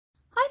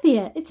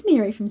there, it's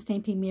Mary from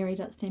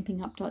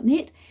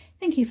stampingmary.stampinup.net.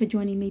 Thank you for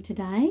joining me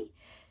today.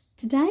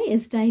 Today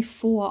is day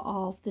 4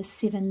 of the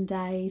 7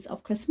 days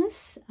of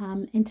Christmas,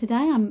 and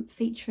today I'm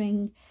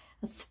featuring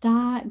a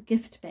star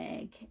gift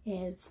bag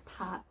as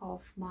part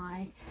of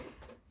my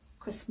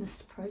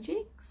Christmas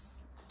projects.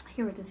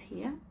 Here it is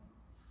here.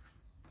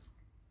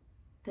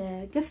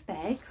 The gift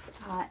bags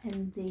are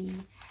in the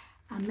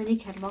mini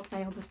catalogue.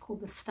 They are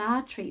called the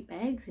Star Treat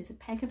Bags. There's a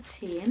pack of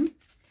 10.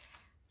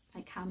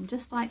 They come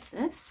just like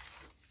this,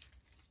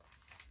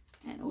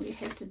 and all you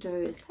have to do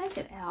is take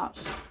it out,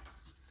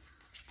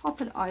 pop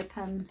it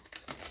open,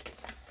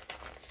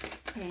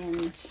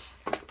 and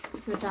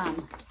you're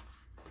done.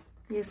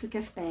 There's the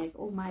gift bag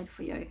all made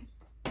for you.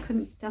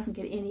 Doesn't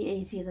get any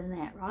easier than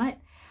that, right?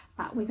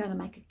 But we're going to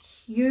make a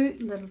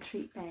cute little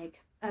treat bag,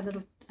 a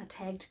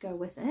tag to go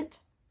with it,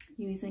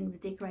 using the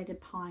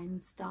Decorated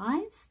Pines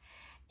dies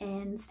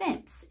and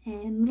stamps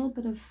and a little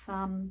bit of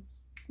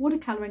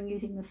watercolouring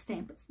using the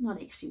stamp. It's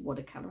not actually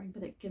watercolouring,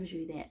 but it gives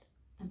you that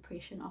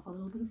impression of a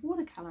little bit of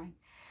watercolouring.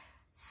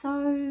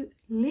 So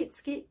let's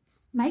get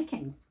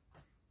making.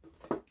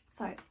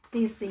 So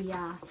there's the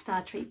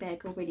star treat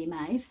bag already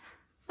made.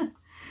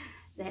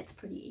 That's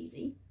pretty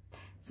easy.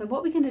 So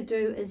what we're going to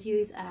do is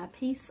use a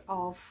piece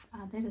of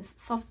that is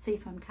soft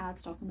seafoam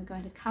cardstock, and we're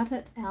going to cut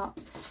it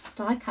out,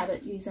 die cut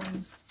it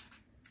using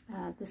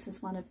this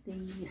is one of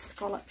the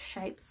scallop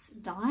shapes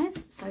dies.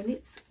 So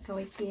let's go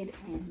ahead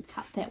and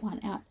cut that one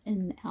out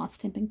in our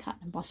Stampin' Cut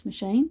and Emboss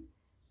machine.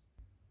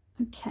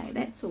 Okay,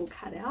 that's all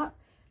cut out.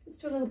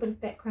 Let's do a little bit of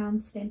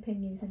background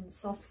stamping using the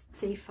soft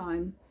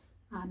seafoam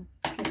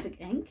classic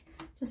ink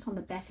just on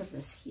the back of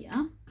this here.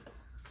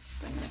 Just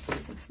bring that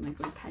piece of my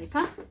good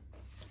paper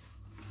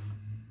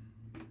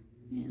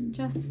and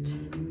just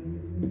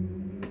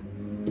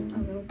a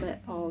little bit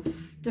of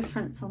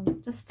difference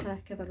on, just to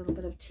give a little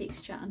bit of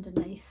texture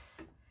underneath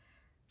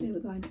where we're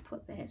going to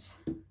put that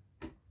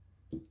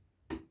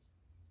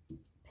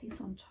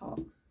piece on top.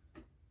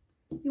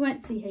 You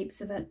won't see heaps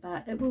of it,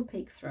 but it will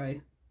peek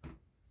through.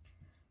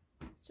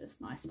 It's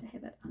just nice to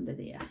have it under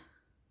there.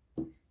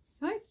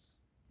 Okay,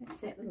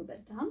 that's that little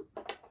bit done.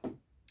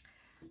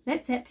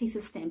 That's that piece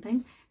of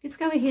stamping. Let's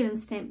go ahead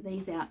and stamp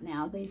these out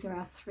now. These are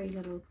our 3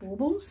 little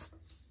baubles.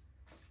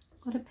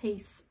 Got a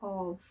piece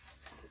of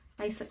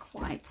basic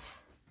white,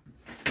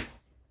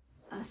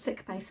 a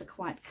thick basic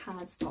white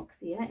cardstock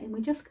there, and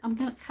I'm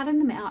going to cutting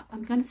them out.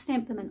 I'm going to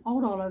stamp them in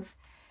Old Olive,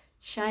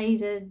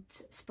 shaded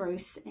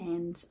spruce,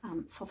 and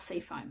soft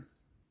seafoam.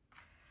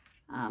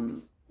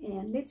 And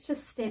let's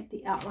just stamp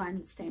the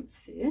outline stamps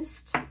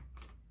first.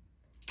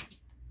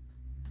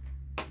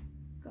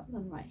 Got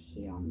them right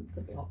here on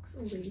the blocks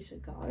all ready to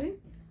go.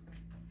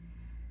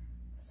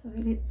 So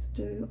let's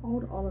do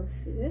Old Olive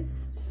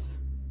first.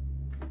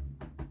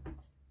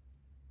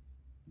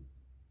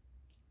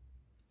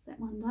 Is that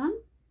one done?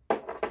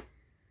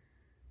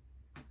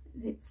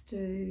 Let's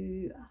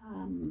do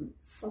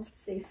soft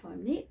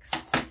seafoam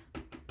next. And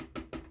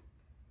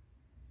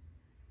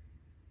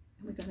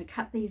we're going to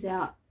cut these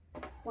out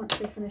once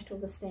we've finished all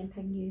the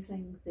stamping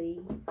using the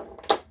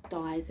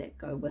dies that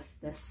go with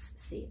this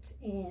set.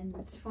 And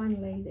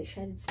finally the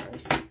shaded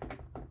spruce.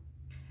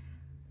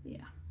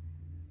 There.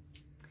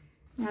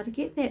 Now to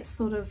get that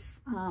sort of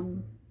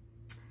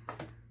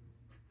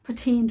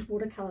pretend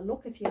watercolour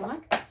look, if you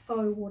like, the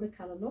faux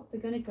watercolour look, we're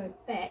going to go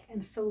back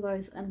and fill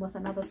those in with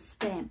another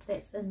stamp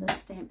that's in the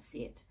stamp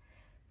set.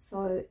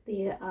 So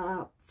there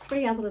are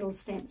 3 other little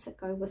stamps that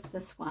go with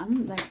this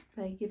one.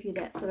 They give you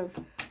that sort of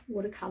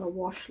watercolour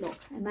wash look,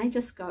 and they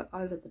just go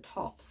over the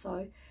top.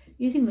 So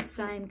using the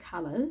same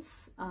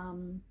colours,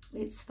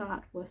 let's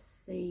start with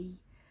the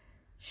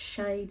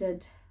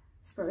shaded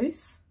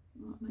spruce.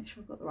 I'll make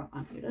sure I've got the right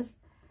one. Here it is.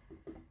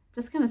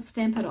 Just going to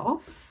stamp it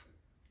off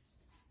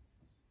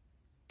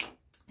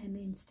and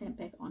then stamp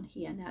back on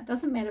here. Now it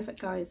doesn't matter if it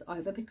goes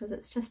over, because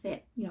it's just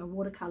that, you know,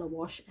 watercolour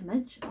wash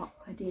image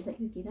idea that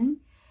you're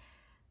getting.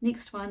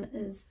 Next one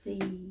is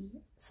the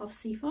soft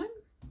seafoam,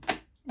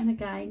 and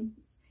again,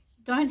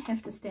 you don't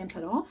have to stamp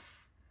it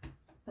off,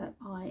 but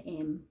I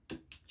am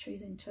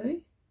choosing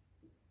to.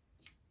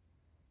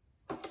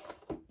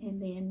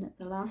 And then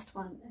the last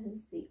one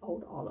is the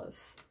Old Olive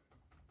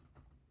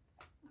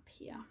up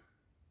here.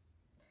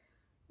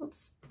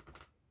 Oops,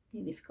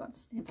 nearly forgot to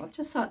stamp off,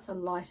 just so it's a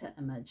lighter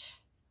image.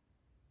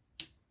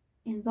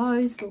 And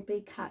those will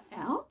be cut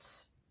out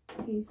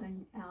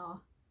using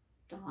our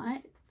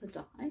the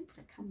dies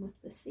that come with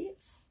the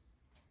set.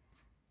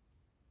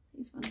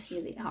 These ones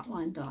here, the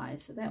outline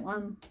dies. So that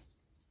one,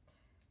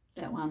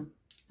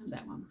 and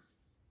that one.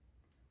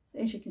 So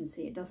as you can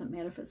see, it doesn't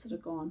matter if it's sort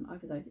of gone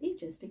over those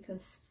edges,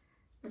 because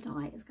the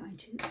die is going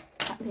to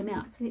cut them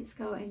out. So let's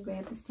go and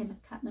grab the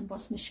Stampin' Cut and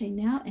Emboss machine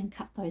now and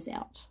cut those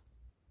out.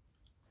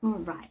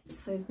 Alright,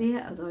 so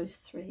there are those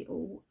 3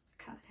 all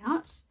cut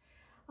out.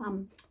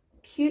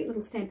 Cute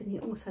little stamp in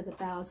here, also the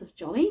bows of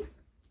jolly,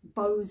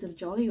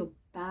 or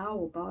bow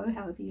or bow,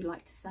 however you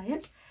like to say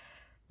it.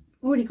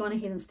 Already gone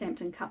ahead and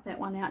stamped and cut that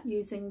one out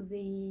using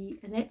the,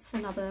 and that's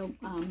another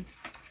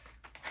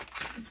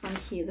this one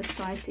here, this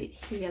die set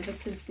here.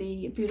 This is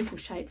the Beautiful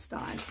Shapes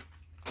dies.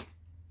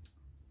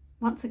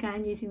 Once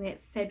again, using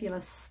that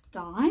fabulous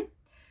die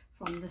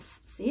from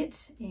this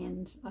set,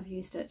 and I've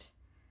used it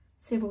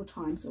several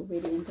times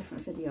already in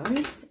different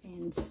videos,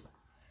 and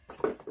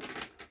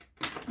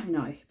I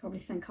know you probably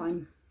think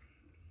you're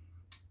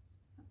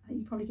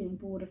probably getting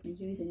bored of me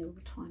using it all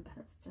the time, but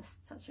it's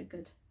just such a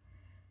good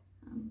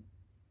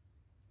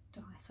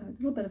die. So a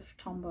little bit of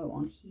Tombow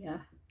on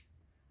here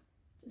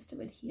just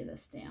to adhere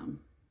this down.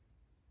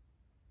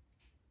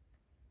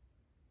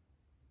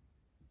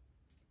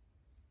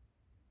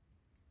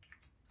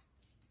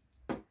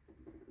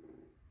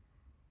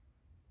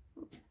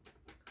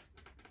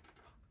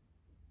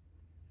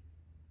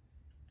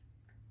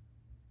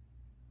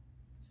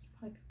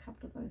 Poke a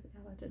couple of those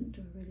out. I didn't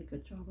do a really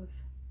good job of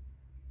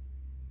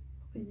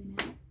popping them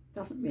out.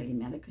 Doesn't really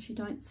matter because you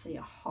don't see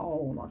a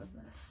whole lot of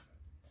this.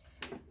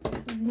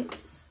 So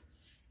let's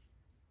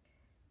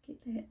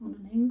get that on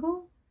an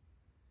angle.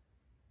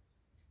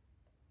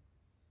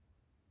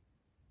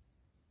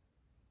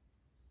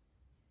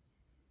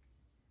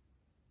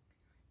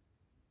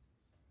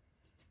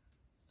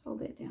 Hold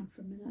that down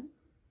for a minute.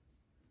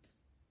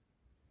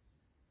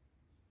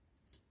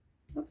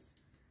 Oops.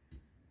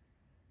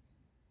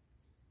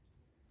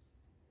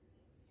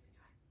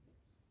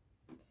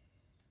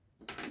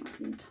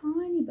 A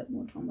tiny bit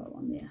more Tombow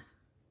on there.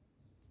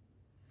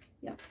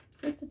 Yep,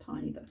 just a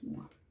tiny bit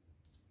more.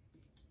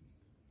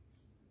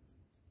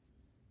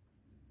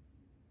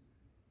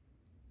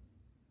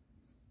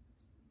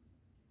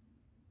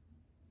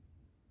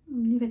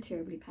 I'm never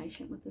terribly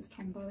patient with this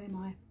Tombow, am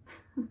I?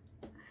 I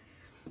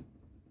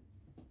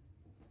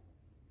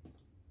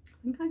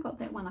think I got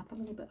that one up a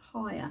little bit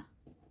higher.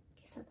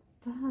 Guess it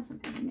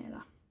doesn't really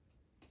matter.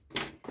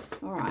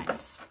 All right,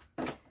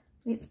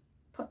 let's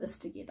put this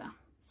together.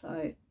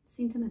 So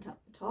sentiment up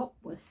the top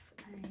with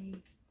a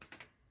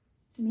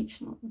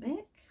dimensional at the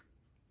back.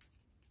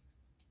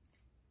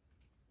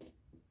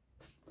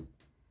 Get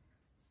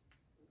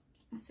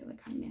my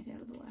silicone mat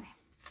out of the way.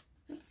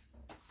 Oops.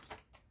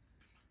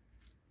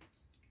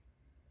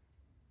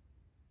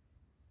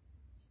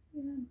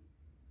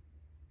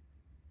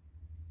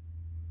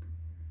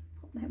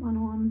 Put that one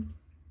on.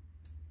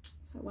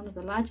 So one of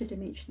the larger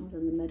dimensionals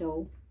in the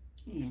middle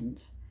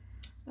and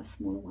a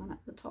smaller one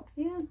at the top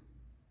there.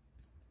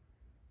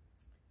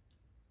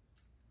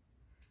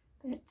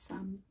 That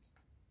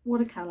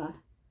watercolor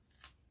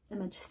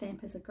image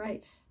stamp is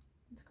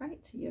it's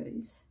great to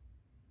use.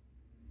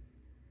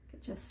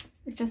 It just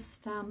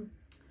a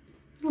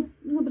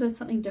little bit of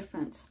something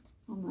different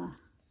on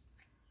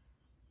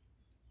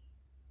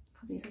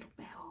for these little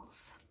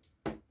bells.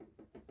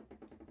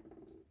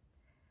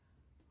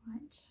 Right,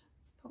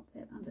 let's pop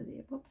that under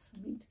there. Whoops, I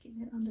meant to get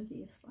that under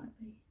there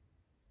slightly.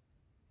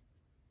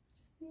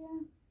 Just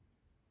there.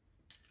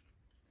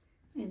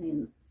 And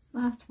then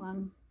last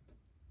one.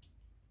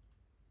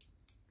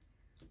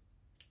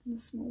 And a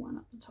small one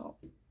up the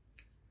top.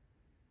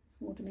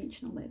 Small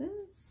dimensional that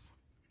is.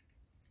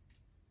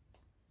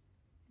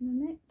 And then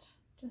that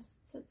just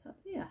sits up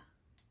there.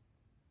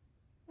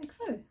 Like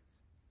so.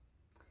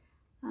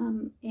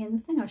 And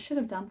the thing I should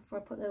have done before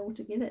I put that all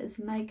together is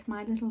make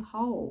my little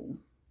hole.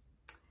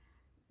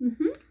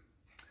 So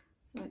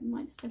I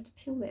might just have to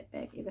peel that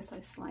back ever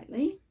so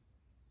slightly.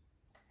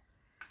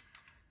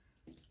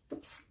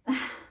 Oops.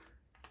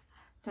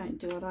 Don't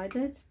do what I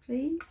did,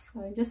 please.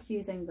 So I'm just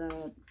using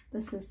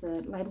this is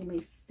the Label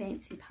Me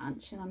Fancy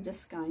Punch, and I'm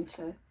just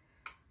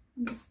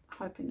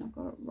hoping I've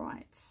got it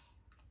right.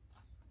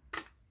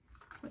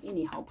 Well,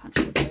 any hole punch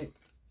will do.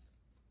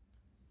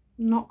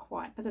 Not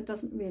quite, but it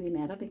doesn't really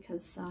matter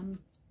because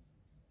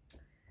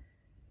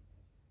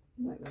you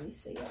won't really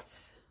see it.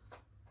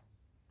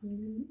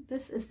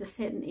 This is the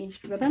satin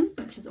edged ribbon,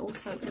 which is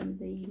also in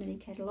the mini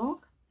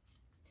catalogue.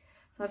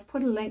 So I've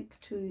put a link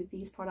to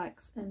these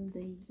products in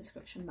the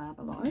description bar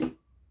below. Go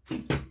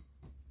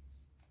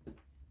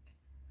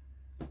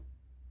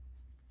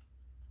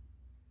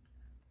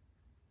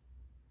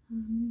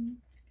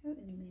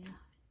in there.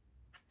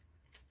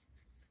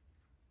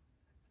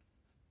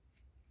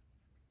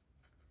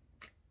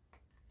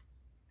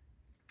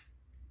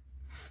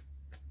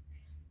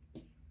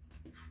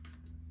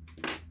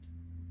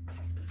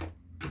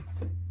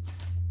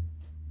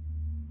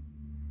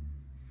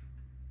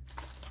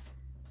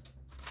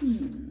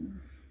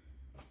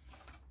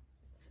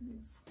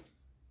 Scissors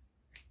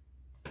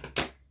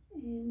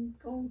and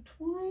gold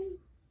twine.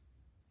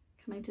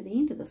 Coming to the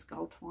end of this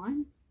gold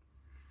twine.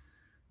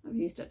 I've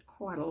used it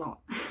quite a lot.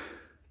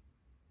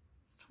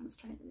 Just trying to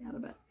straighten it out a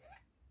bit.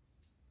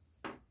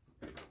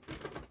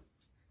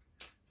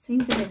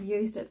 Seem to have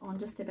used it on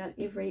just about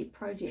every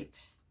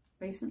project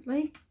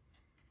recently.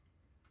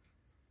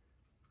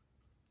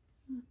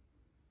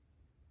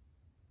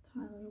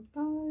 Tie a little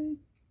bow.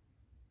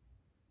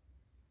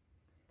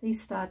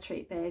 These Star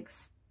Treat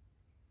bags,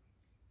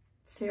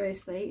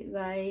 seriously,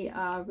 they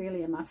are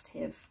really a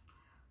must-have.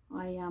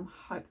 I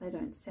hope they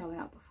don't sell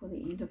out before the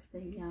end of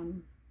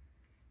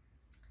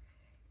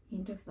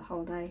the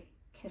holiday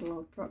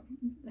catalogue,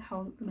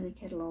 the mini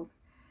catalogue,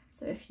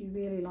 So if you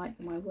really like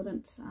them, I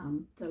wouldn't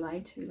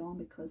delay too long,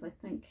 because I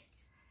think,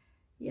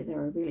 yeah,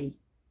 they're a really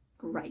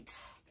great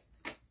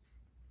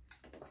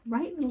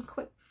little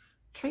quick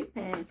treat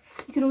bag.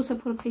 You could also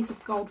put a piece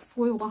of gold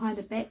foil behind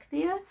the back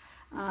there,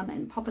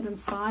 and pop it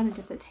inside and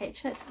just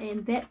attach it,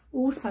 and that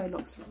also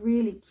looks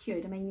really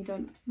cute. I mean,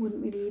 you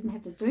wouldn't really even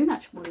have to do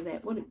much more to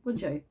that,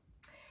 would you?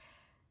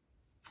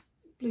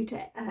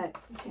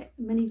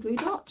 Mini glue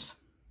dot.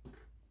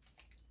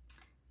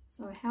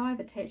 So how I've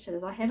attached it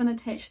is I haven't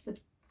attached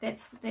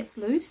that's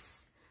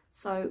loose.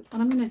 So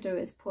what I'm going to do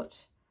is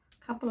put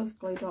a couple of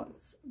glue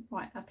dots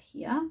right up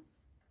here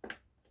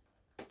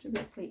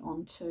directly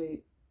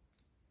onto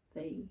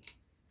the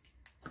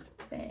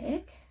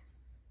bag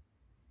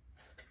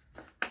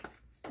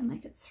and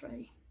make it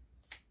 3.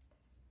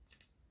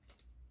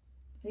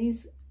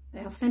 These,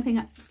 our Stampin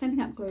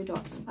Up glue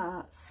dots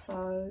are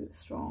so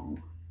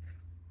strong.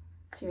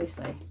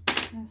 Seriously,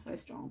 they're so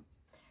strong.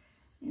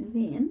 And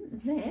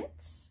then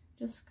that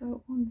just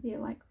go on there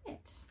like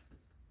that,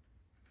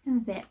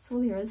 and that's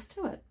all there is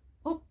to it.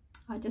 Oh,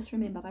 I just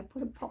remembered I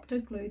popped a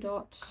glue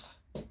dot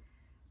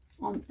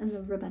on in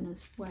the ribbon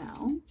as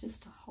well,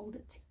 just to hold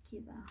it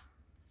together.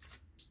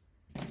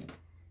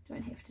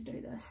 Don't have to do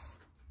this.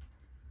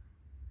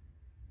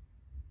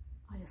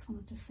 I just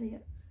wanted to see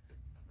it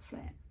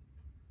flat.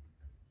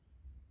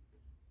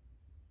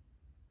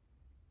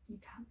 You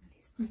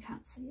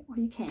can't see it. Well,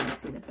 you can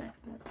see the bit,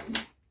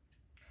 but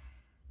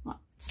no,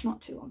 it's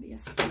not too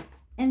obvious.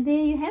 And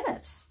there you have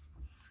it.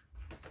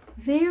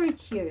 Very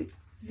cute,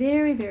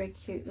 very, very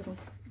cute little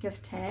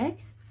gift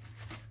tag.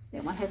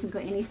 That one hasn't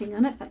got anything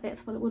in it, but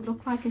that's what it would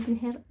look like if you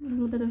had a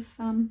little bit of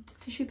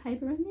tissue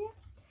paper in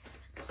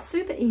there.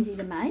 Super easy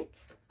to make.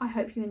 I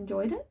hope you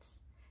enjoyed it.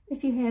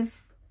 If you have,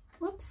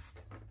 whoops,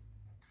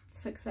 let's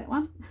fix that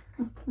one.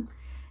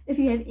 If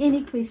you have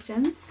any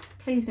questions,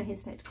 please don't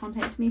hesitate to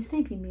contact me,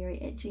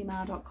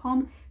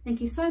 stampinmary@gmail.com.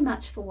 Thank you so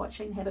much for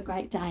watching. Have a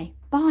great day.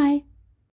 Bye.